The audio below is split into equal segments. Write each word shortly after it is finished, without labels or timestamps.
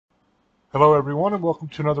Hello everyone and welcome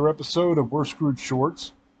to another episode of We're Screwed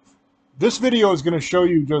Shorts. This video is going to show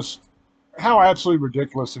you just how absolutely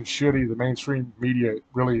ridiculous and shitty the mainstream media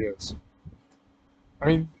really is. I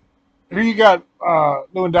mean, here you got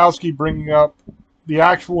Lewandowski bringing up the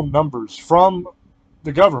actual numbers from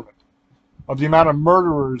the government of the amount of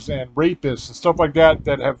murderers and rapists and stuff like that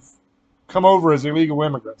that have come over as illegal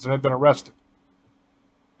immigrants and have been arrested.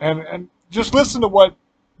 And just listen to what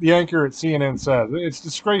the anchor at CNN says. It's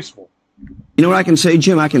disgraceful. You know what I can say,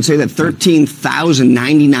 Jim? I can say that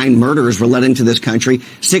 13,099 murderers were let into this country,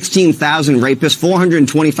 16,000 rapists,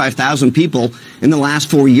 425,000 people in the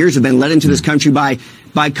last 4 years have been let into this country by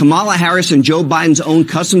Kamala Harris and Joe Biden's own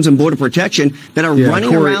Customs and Border Protection that are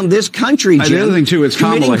running around this country, Jim. The other thing, too, is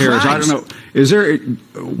Kamala Harris. Crimes. I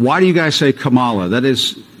don't know. Why do you guys say Kamala? That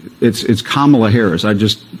is, it's Kamala Harris.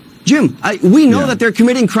 Jim, we know that they're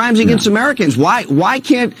committing crimes against Americans. Why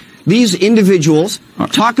can't these individuals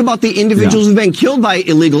talk about the individuals who've been killed by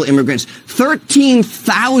illegal immigrants?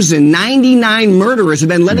 13,099 murderers have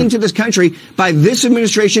been let into this country by this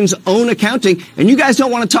administration's own accounting, and you guys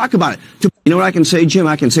don't want to talk about it. You know what I can say, Jim?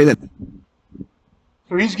 I can say that.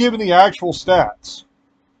 So he's giving the actual stats.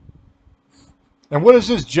 And what does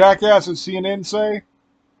this jackass at CNN say?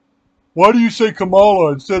 Why do you say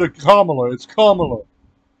Kamala instead of Kamala? It's Kamala.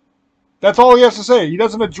 That's all he has to say. He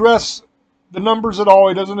doesn't address the numbers at all.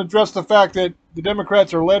 He doesn't address the fact that the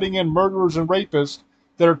Democrats are letting in murderers and rapists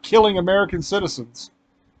that are killing American citizens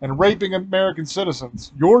and raping American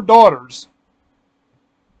citizens, your daughters.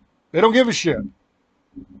 They don't give a shit.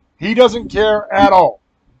 He doesn't care at all.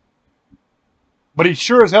 But he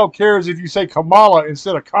sure as hell cares if you say Kamala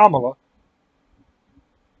instead of Kamala.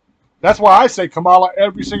 That's why I say Kamala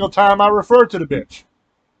every single time I refer to the bitch.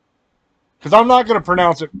 Because I'm not going to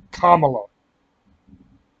pronounce it Kamala.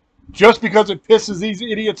 Just because it pisses these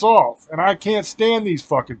idiots off. And I can't stand these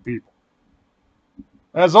fucking people.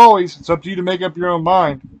 As always, it's up to you to make up your own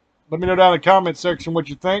mind. Let me know down in the comment section what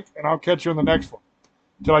you think, and I'll catch you on the next one.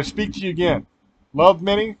 Until I speak to you again, love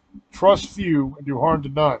many, trust few, and do harm to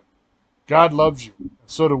none. God loves you, and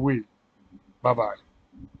so do we. Bye-bye.